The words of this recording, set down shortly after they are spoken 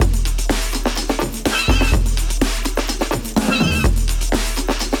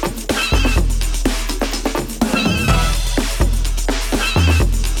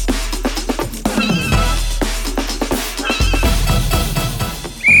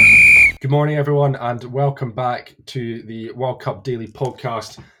morning, everyone, and welcome back to the World Cup Daily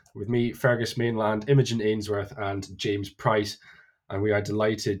Podcast with me, Fergus Mainland, Imogen Ainsworth, and James Price. And we are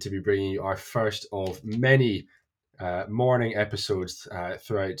delighted to be bringing you our first of many morning episodes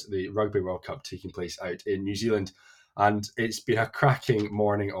throughout the Rugby World Cup taking place out in New Zealand. And it's been a cracking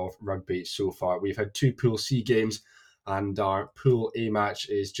morning of rugby so far. We've had two Pool C games, and our Pool A match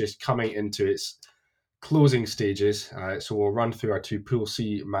is just coming into its closing stages. So we'll run through our two Pool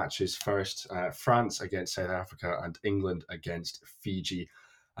C matches first. France against South Africa and England against Fiji.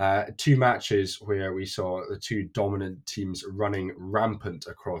 Two matches where we saw the two dominant teams running rampant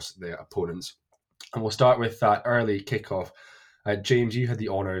across their opponents. And we'll start with that early kickoff. James, you had the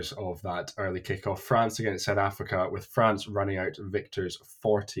honours of that early kickoff. France against South Africa, with France running out victors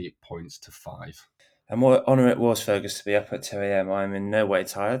 40 points to 5. And what honour it was, Fergus, to be up at 2 a.m. I'm in no way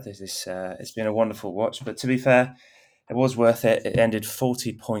tired. It's been a wonderful watch, but to be fair, it was worth it. It ended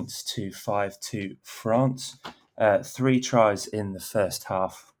 40 points to 5 to France. 3 tries in the first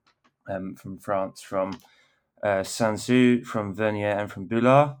half from France, from Sansu, from Vernier, and from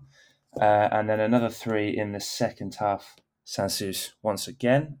Boulard. And then another 3 in the second half. Sansu's once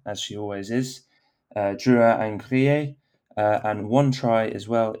again, as she always is. Drouin and Grier. And 1 try as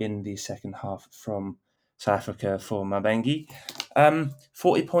well in the second half from South Africa for Mabengi.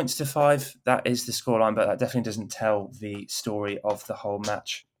 40 points to 5, that is the scoreline, but that definitely doesn't tell the story of the whole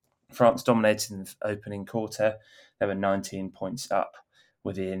match. France dominated in the opening quarter. They were 19 points up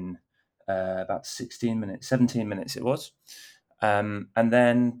within about 17 minutes it was. And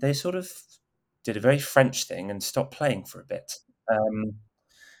then they sort of did a very French thing and stopped playing for a bit.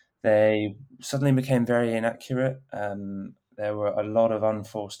 They suddenly became very inaccurate. There were a lot of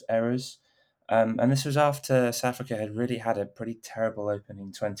unforced errors. And this was after South Africa had really had a pretty terrible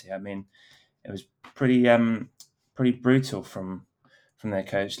opening 20. I mean, it was pretty brutal from their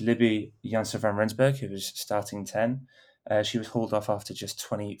coach, Libby Janssen van Rensburg, who was starting 10. She was hauled off after just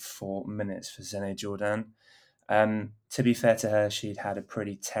 24 minutes for Zene Jordan. To be fair to her, she'd had a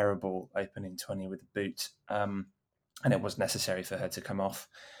pretty terrible opening 20 with the boot, and it was necessary for her to come off.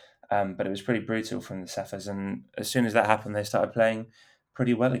 But it was pretty brutal from the Saffers, and as soon as that happened, they started playing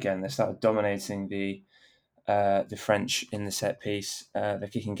pretty well again. They started dominating the French in the set piece. The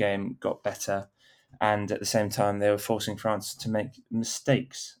kicking game got better, and at the same time, they were forcing France to make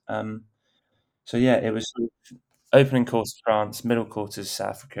mistakes. So yeah, it was opening quarter France, middle quarter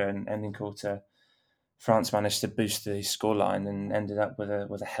South Africa, and ending quarter France managed to boost the scoreline and ended up with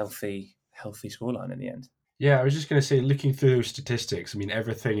a healthy scoreline in the end. Yeah, I was just going to say, looking through those statistics, I mean,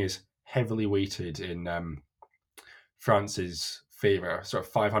 everything is heavily weighted in France's favour. Sort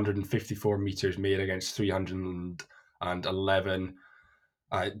of 554 metres made against 311.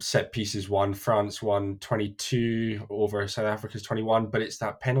 Set pieces won. France won 22 over South Africa's 21, but it's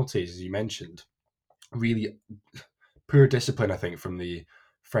that penalties, as you mentioned. Really poor discipline, I think, from the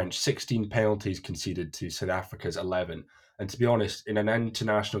French. 16 penalties conceded to South Africa's 11. And to be honest, in an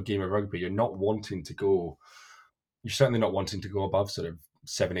international game of rugby, you're certainly not wanting to go above sort of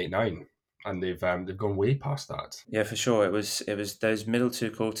 7, 8, 9, and they've gone way past that. Yeah, for sure. It was those middle 2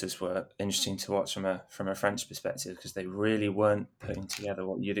 quarters were interesting to watch from a French perspective because they really weren't putting together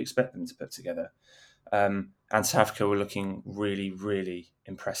what you'd expect them to put together. And South Africa were looking really, really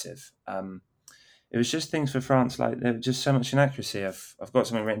impressive. It was just things for France, like there was just so much inaccuracy. I've got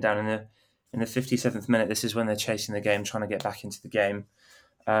something written down in the 57th minute. This is when they're chasing the game, trying to get back into the game,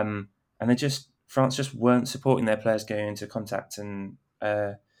 and France just weren't supporting their players going into contact, and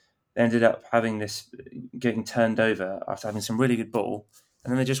they ended up getting turned over after having some really good ball,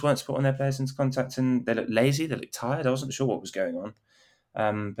 and then they just weren't supporting their players into contact, and they looked lazy, they looked tired. I wasn't sure what was going on.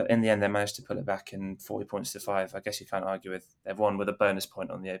 But in the end, they managed to pull it back in 40 points to 5. I guess you can't argue with they've won with a bonus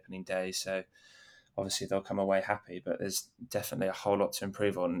point on the opening day, so obviously they'll come away happy. But there's definitely a whole lot to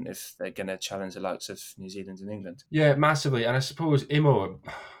improve on if they're going to challenge the likes of New Zealand and England. Yeah, massively. And I suppose, Imo,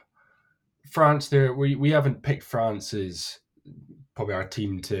 France, there we haven't picked France as probably our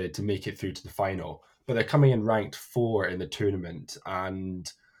team to make it through to the final, but they're coming in ranked 4 in the tournament,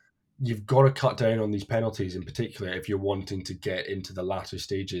 and you've got to cut down on these penalties in particular if you're wanting to get into the latter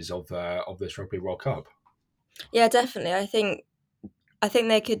stages of this Rugby World Cup. Yeah, definitely. I think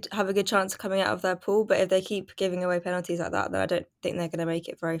they could have a good chance of coming out of their pool, but if they keep giving away penalties like that, then I don't think they're going to make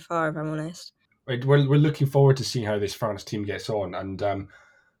it very far, if I'm honest. Right, we're looking forward to seeing how this France team gets on, and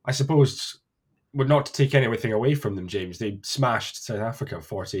I suppose, well, not to take anything away from them, James, they smashed South Africa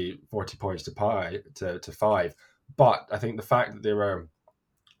 40 points to 5, but I think the fact that they were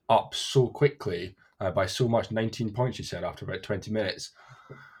up so quickly by so much, 19 points, you said, after about 20 minutes,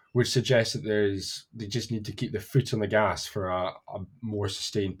 which suggests that they just need to keep their foot on the gas for a more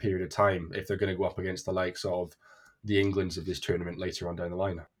sustained period of time if they're going to go up against the likes of the Englands of this tournament later on down the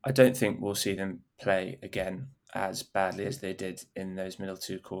line. I don't think we'll see them play again as badly as they did in those middle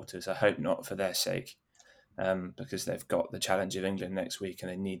two quarters. I hope not, for their sake, because they've got the challenge of England next week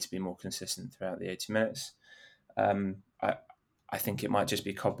and they need to be more consistent throughout the 80 minutes. I think it might just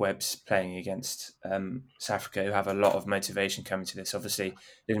be cobwebs playing against South Africa, who have a lot of motivation coming to this. Obviously,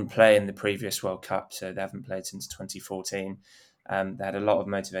 they didn't play in the previous World Cup, so they haven't played since 2014. They had a lot of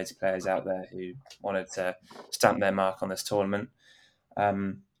motivated players out there who wanted to stamp their mark on this tournament.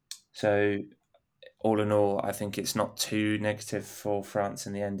 So, all in all, I think it's not too negative for France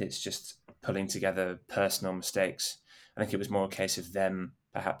in the end. It's just pulling together personal mistakes. I think it was more a case of them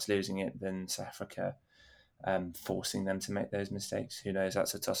perhaps losing it than South Africa forcing them to make those mistakes. Who knows?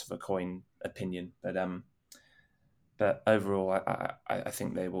 That's a toss of a coin opinion. But overall, I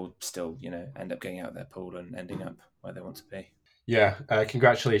think they will still, end up getting out of their pool and ending up where they want to be. Yeah,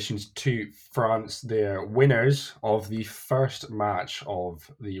 congratulations to France. They're winners of the first match of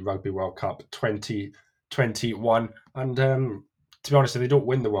the Rugby World Cup 2021. And to be honest, if they don't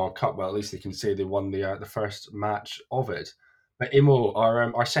win the World Cup, well, at least they can say they won the first match of it. But Imo,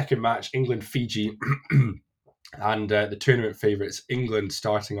 our second match, England-Fiji, and the tournament favourites, England,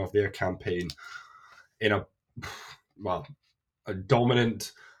 starting off their campaign in a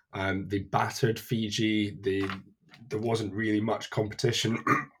dominant. They battered Fiji. There wasn't really much competition.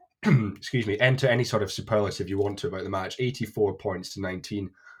 Excuse me. Enter any sort of superlative you want to about the match. 84 points to 19,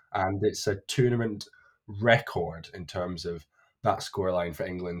 and it's a tournament record in terms of that scoreline for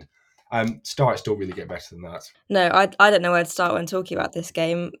England. Starts don't really get better than that. No, I don't know where to start when talking about this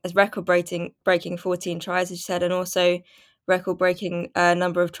game. It's record-breaking 14 tries, as you said, and also record-breaking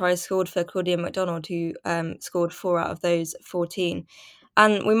number of tries scored for Claudia MacDonald, who scored 4 out of those 14.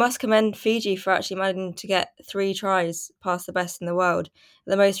 And we must commend Fiji for actually managing to get 3 tries past the best in the world.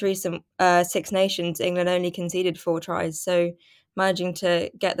 The most recent Six Nations, England only conceded 4 tries, so managing to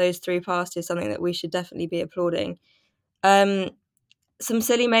get those 3 past is something that we should definitely be applauding. Some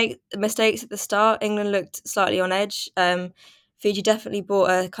silly mistakes at the start. England looked slightly on edge. Fiji definitely brought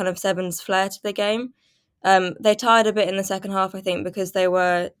a kind of sevens flair to the game. They tired a bit in the second half, I think, because they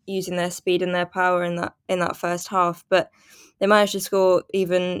were using their speed and their power in that first half. But they managed to score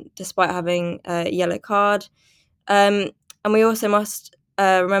even despite having a yellow card. And we also must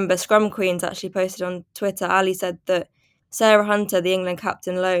remember Scrum Queens actually posted on Twitter. Ali said that Sarah Hunter, the England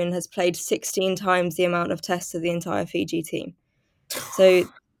captain loan, has played 16 times the amount of tests of the entire Fiji team. So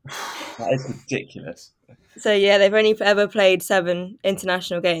that is ridiculous. So yeah, they've only ever played 7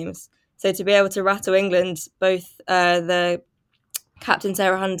 international games. So to be able to rattle England, both the captain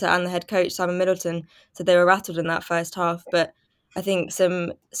Sarah Hunter and the head coach Simon Middleton, so they were rattled in that first half. But I think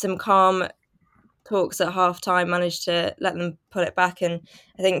some calm talks at half time managed to let them pull it back, and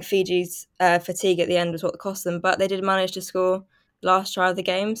I think Fiji's fatigue at the end was what cost them. But they did manage to score the last try of the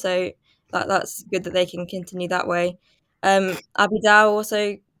game, so that's good that they can continue that way. Abby Dow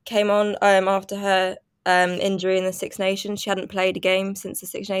also came on after her injury in the Six Nations. She hadn't played a game since the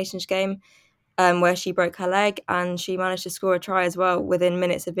Six Nations game, where she broke her leg, and she managed to score a try as well within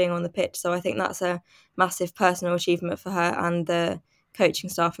minutes of being on the pitch. So I think that's a massive personal achievement for her and the coaching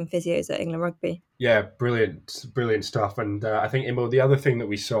staff and physios at England Rugby. Yeah, brilliant stuff. And I think, Imo, the other thing that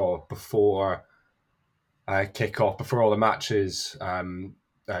we saw before kick-off, before all the matches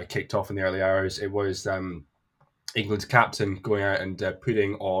kicked off in the early hours, it was England's captain going out and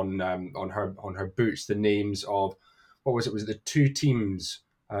putting on her boots the names of, what was it? Was it the 2 teams?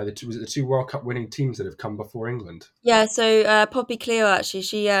 Was it the 2 World Cup winning teams that have come before England? Yeah, so Poppy Cleo, actually,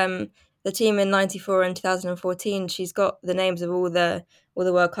 she the team in '94 and 2014. She's got the names of all the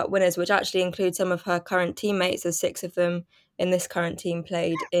World Cup winners, which actually include some of her current teammates. As 6 of them in this current team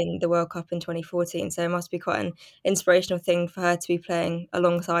played in the World Cup in 2014. So it must be quite an inspirational thing for her to be playing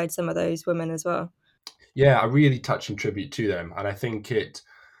alongside some of those women as well. Yeah, a really touching tribute to them, and I think it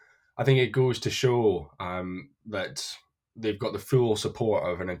goes to show that they've got the full support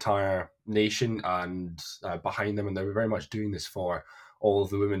of an entire nation and behind them, and they're very much doing this for all of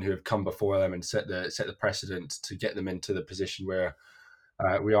the women who have come before them and set the precedent to get them into the position where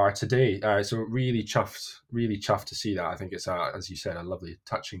we are today. So really chuffed to see that. I think it's, as you said, a lovely,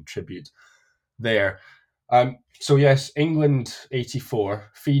 touching tribute there. So yes, England 84,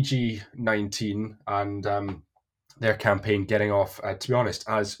 Fiji 19, and their campaign getting off, to be honest,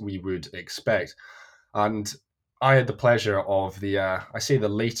 as we would expect. And I had the pleasure of the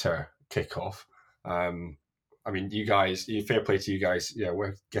later kickoff. I mean, you guys, fair play to you guys. Yeah,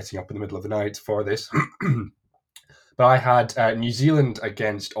 we're getting up in the middle of the night for this. But I had New Zealand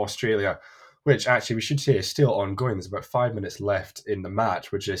against Australia, which actually we should say is still ongoing. There's about 5 minutes left in the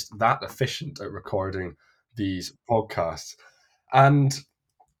match. We're just that efficient at recording these podcasts. And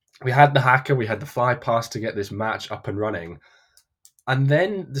we had the haka, we had the fly pass to get this match up and running. And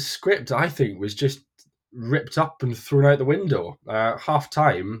then the script, I think, was just ripped up and thrown out the window. Half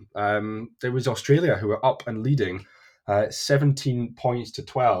time, there was Australia who were up and leading 17 points to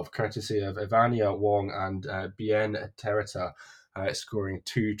 12, courtesy of Ivania Wong and Bien Terita scoring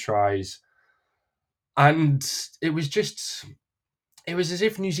 2 tries. And it was as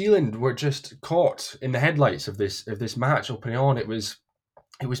if New Zealand were just caught in the headlights of this match opening on. It was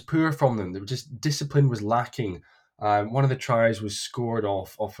poor from them. They were just discipline was lacking. One of the tries was scored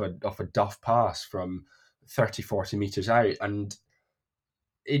off a duff pass from 30, 40 metres out. And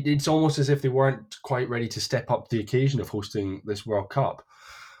it's almost as if they weren't quite ready to step up to the occasion of hosting this World Cup.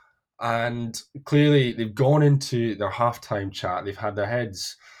 And clearly they've gone into their halftime chat. They've had their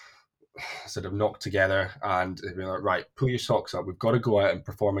heads sort of knocked together and they've been like, right, pull your socks up. We've got to go out and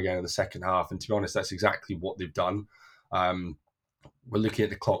perform again in the second half. And to be honest, that's exactly what they've done. We're looking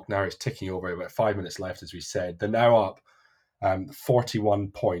at the clock now. It's ticking over. About 5 minutes left, as we said. They're now up 41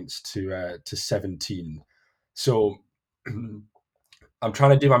 points to 17. So I'm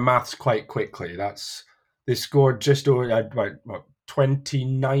trying to do my maths quite quickly. They scored just over about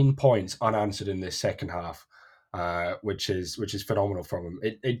 29 points unanswered in this second half, which is phenomenal from them.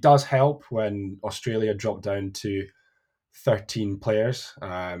 It does help when Australia dropped down to 13 players.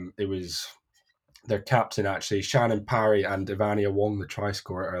 It was their captain, actually, Shannon Parry and Ivania Wong, the try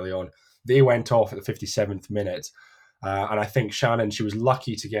scorer early on. They went off at the 57th minute. And I think Shannon, she was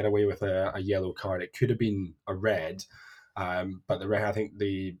lucky to get away with a yellow card. It could have been a red. But I think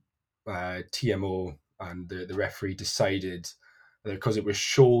the TMO and the referee decided that because it was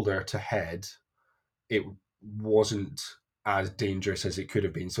shoulder to head, it wasn't as dangerous as it could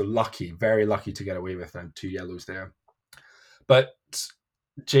have been. So very lucky to get away with 2 yellows there. But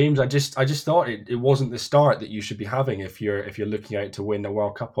James, I just thought it wasn't the start that you should be having if you're looking out to win the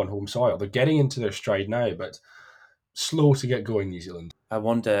World Cup on home soil. They're getting into their stride now, but slow to get going, New Zealand. I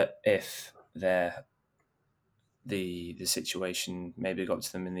wonder if the situation maybe got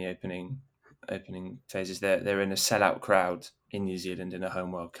to them in the opening phases. They're in a sellout crowd in New Zealand in a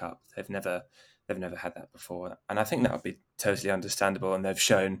home World Cup. They've never had that before, and I think that would be totally understandable. And they've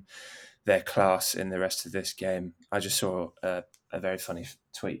shown their class in the rest of this game. I just saw a very funny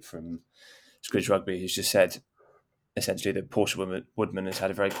tweet from Squidge Rugby, who's just said essentially that Portia Woodman has had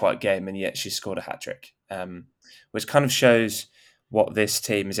a very quiet game and yet she's scored a hat-trick, which kind of shows what this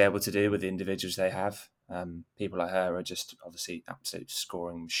team is able to do with the individuals they have. People like her are just obviously absolute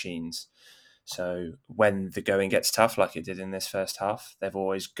scoring machines. So when the going gets tough, like it did in this first half, they've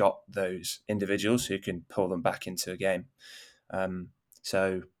always got those individuals who can pull them back into a game.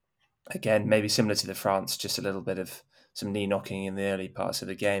 So again, maybe similar to the France, just a little bit of some knee knocking in the early parts of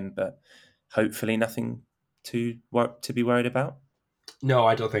the game, but hopefully nothing to be worried about. No,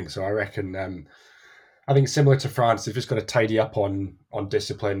 I don't think so. I reckon. I think similar to France, they've just got to tidy up on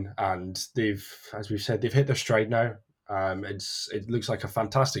discipline, and they've, as we've said, they've hit their stride now. It looks like a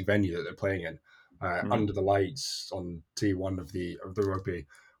fantastic venue that they're playing in, under the lights on day one of the Rugby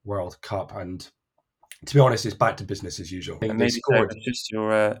World Cup, and to be honest, it's back to business as usual. And maybe just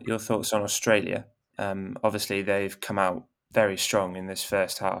your thoughts on Australia. Obviously, they've come out very strong in this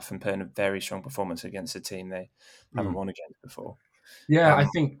first half and put in a very strong performance against a team they haven't won against before. Yeah, I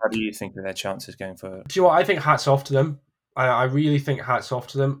think. How do you think of their chances going forward? Do you know what? I think hats off to them. I really think hats off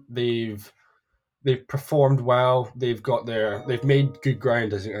to them. They've performed well. They've made good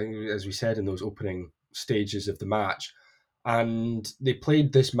ground, as we said, in those opening stages of the match. And they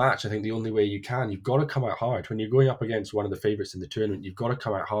played this match, I think, the only way you can. You've got to come out hard. When you're going up against one of the favourites in the tournament, you've got to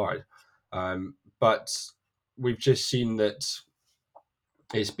come out hard. But we've just seen that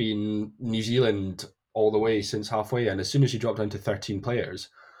it's been New Zealand all the way since halfway. And as soon as you drop down to 13 players,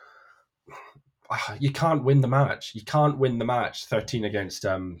 you can't win the match. You can't win the match 13 against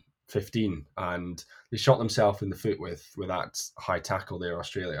 15. And they shot themselves in the foot with that high tackle there,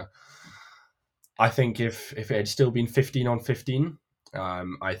 Australia. I think if it had still been 15 on 15,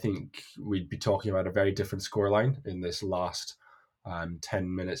 I think we'd be talking about a very different scoreline in this last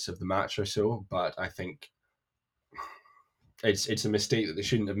 10 minutes of the match or so. But I think it's a mistake that they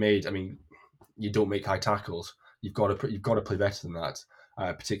shouldn't have made. I mean, you don't make high tackles. You've got to play better than that,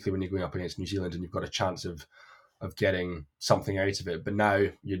 particularly when you're going up against New Zealand and you've got a chance of getting something out of it. But now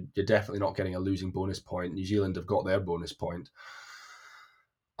you're definitely not getting a losing bonus point. New Zealand have got their bonus point.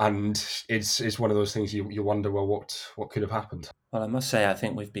 And it's one of those things you wonder, well, what could have happened? Well, I must say, I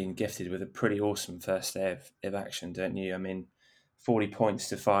think we've been gifted with a pretty awesome first day of action, don't you? I mean, 40 points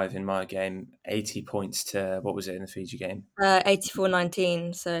to 5 in my game, 80 points to, what was it in the Fiji game?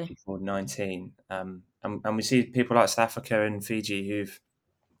 84-19, so 19. And we see people like South Africa and Fiji who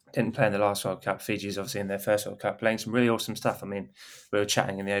didn't play in the last World Cup. Fiji's obviously in their first World Cup, playing some really awesome stuff. I mean, we were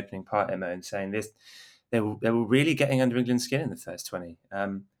chatting in the opening part, Emma, and saying this, they were really getting under England's skin in the first 20.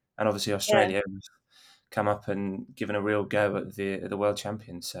 And obviously Australia have come up and given a real go at the world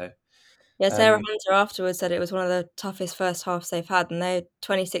champions. So yeah, Sarah Hunter afterwards said it was one of the toughest first halves they've had, and they're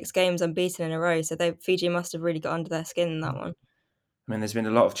 26 games unbeaten in a row. So Fiji must have really got under their skin in that one. I mean, there's been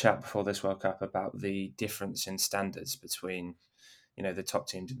a lot of chat before this World Cup about the difference in standards between, the top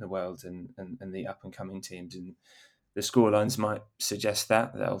teams in the world and the up and coming teams, and the scorelines might suggest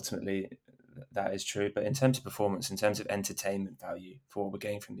that ultimately that is true. But in terms of performance, in terms of entertainment value for what we're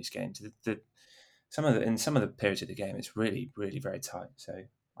getting from these games, some of the periods of the game, it's really, really very tight. So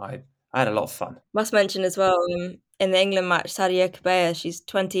I had a lot of fun. Must mention as well, in the England match, Sadia Kabea, she's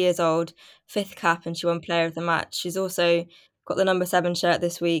 20 years old, 5th cap, and she won Player of the Match. She's also got the number 7 shirt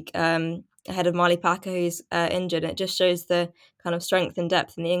this week, ahead of Marley Packer, who's injured. It just shows the kind of strength and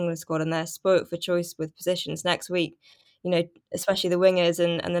depth in the England squad, and they're spoilt for choice with positions. Next week, especially the wingers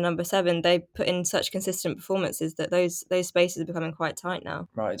and the number 7, they put in such consistent performances that those spaces are becoming quite tight now.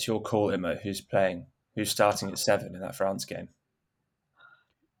 Right, it's your call, Emma. Who's starting at 7 in that France game?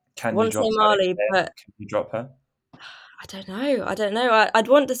 Can you drop Marley, but can you drop her? I don't know. I'd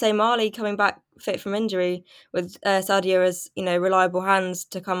want to say Marley coming back fit from injury with Sadia as reliable hands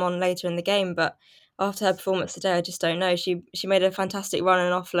to come on later in the game. But after her performance today, I just don't know. She made a fantastic run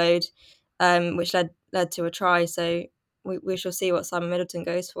and offload, which led to a try. So we shall see what Simon Middleton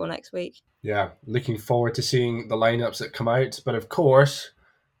goes for next week. Yeah, looking forward to seeing the lineups that come out. But of course,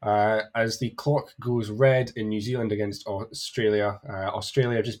 as the clock goes red in New Zealand against Australia,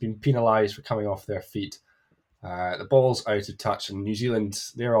 Australia have just been penalised for coming off their feet. The ball's out of touch, and New Zealand,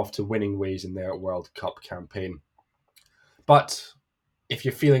 they're off to winning ways in their World Cup campaign. But if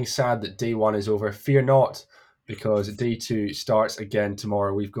you're feeling sad that day 1 is over, fear not, because day 2 starts again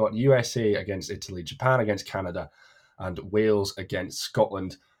tomorrow. We've got USA against Italy, Japan against Canada, and Wales against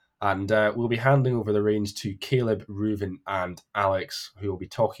Scotland. And we'll be handing over the reins to Caleb, Reuven, and Alex, who will be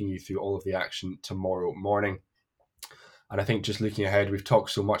talking you through all of the action tomorrow morning. And I think just looking ahead, we've talked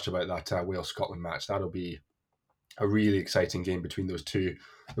so much about that Wales-Scotland match. That'll be a really exciting game between those two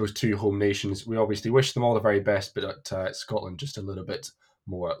home nations. We obviously wish them all the very best, but at Scotland, just a little bit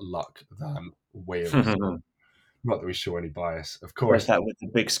more luck than Wales. Not that we show any bias, of course. That with the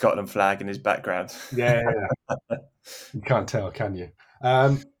big Scotland flag in his background. Yeah. You can't tell, can you?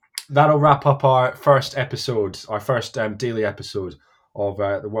 That'll wrap up our first episode, our first daily episode of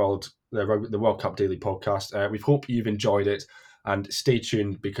the World Cup Daily Podcast. We hope you've enjoyed it. And stay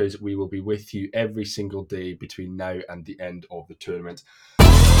tuned, because we will be with you every single day between now and the end of the tournament.